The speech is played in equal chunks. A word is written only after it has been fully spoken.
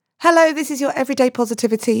Hello, this is your Everyday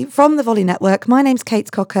Positivity from the Volley Network. My name's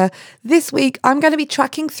Kate Cocker. This week, I'm going to be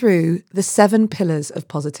tracking through the 7 pillars of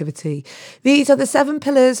positivity. These are the 7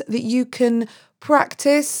 pillars that you can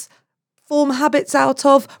practice, form habits out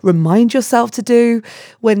of, remind yourself to do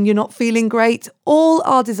when you're not feeling great. All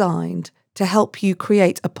are designed to help you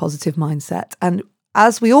create a positive mindset. And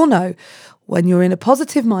as we all know, when you're in a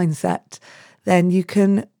positive mindset, then you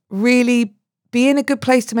can really be in a good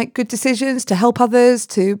place to make good decisions, to help others,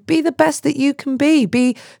 to be the best that you can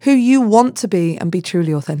be who you want to be, and be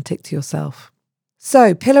truly authentic to yourself.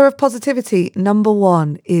 So, pillar of positivity number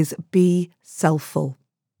 1 is be selfful.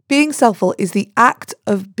 Being selfful is the act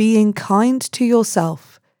of being kind to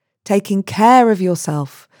yourself, taking care of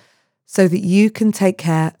yourself so that you can take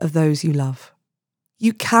care of those you love.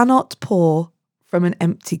 You cannot pour from an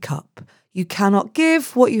empty cup. You cannot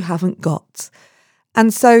give what you haven't got.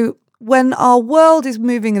 And so when our world is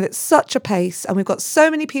moving at such a pace and we've got so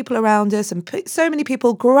many people around us and so many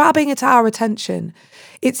people grabbing at our attention,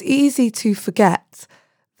 it's easy to forget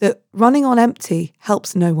that running on empty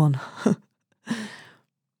helps no one.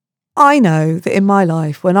 I know that in my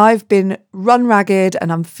life, when I've been run ragged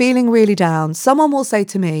and I'm feeling really down, someone will say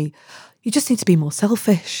to me, "You just need to be more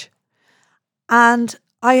selfish." And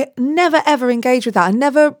I never ever engage with that. I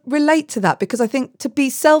never relate to that because I think to be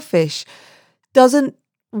selfish doesn't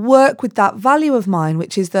work with that value of mine,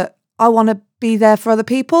 which is that I want to be there for other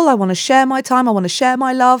people. I want to share my time. I want to share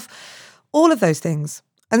my love, all of those things.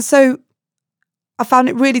 And so I found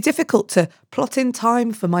it really difficult to plot in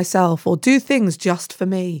time for myself or do things just for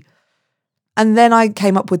me. And then I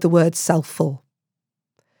came up with the word selfful.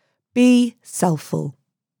 Be selfful.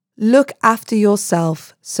 Look after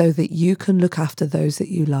yourself so that you can look after those that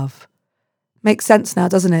you love. Makes sense now,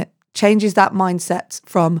 doesn't it? Changes that mindset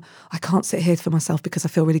from, I can't sit here for myself because I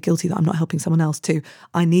feel really guilty that I'm not helping someone else, to,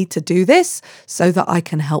 I need to do this so that I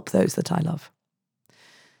can help those that I love.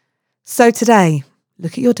 So today,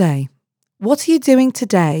 look at your day. What are you doing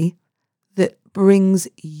today that brings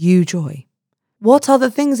you joy? What are the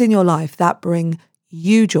things in your life that bring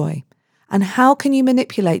you joy? And how can you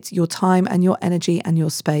manipulate your time and your energy and your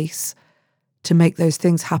space to make those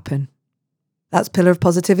things happen? That's pillar of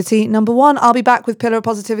positivity number 1. I'll be back with pillar of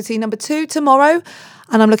positivity number 2 tomorrow,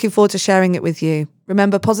 and I'm looking forward to sharing it with you.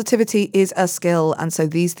 Remember, positivity is a skill, and so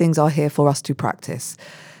these things are here for us to practice.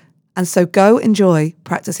 And so go enjoy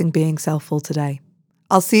practicing being selfful today.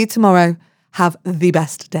 I'll see you tomorrow. Have the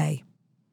best day.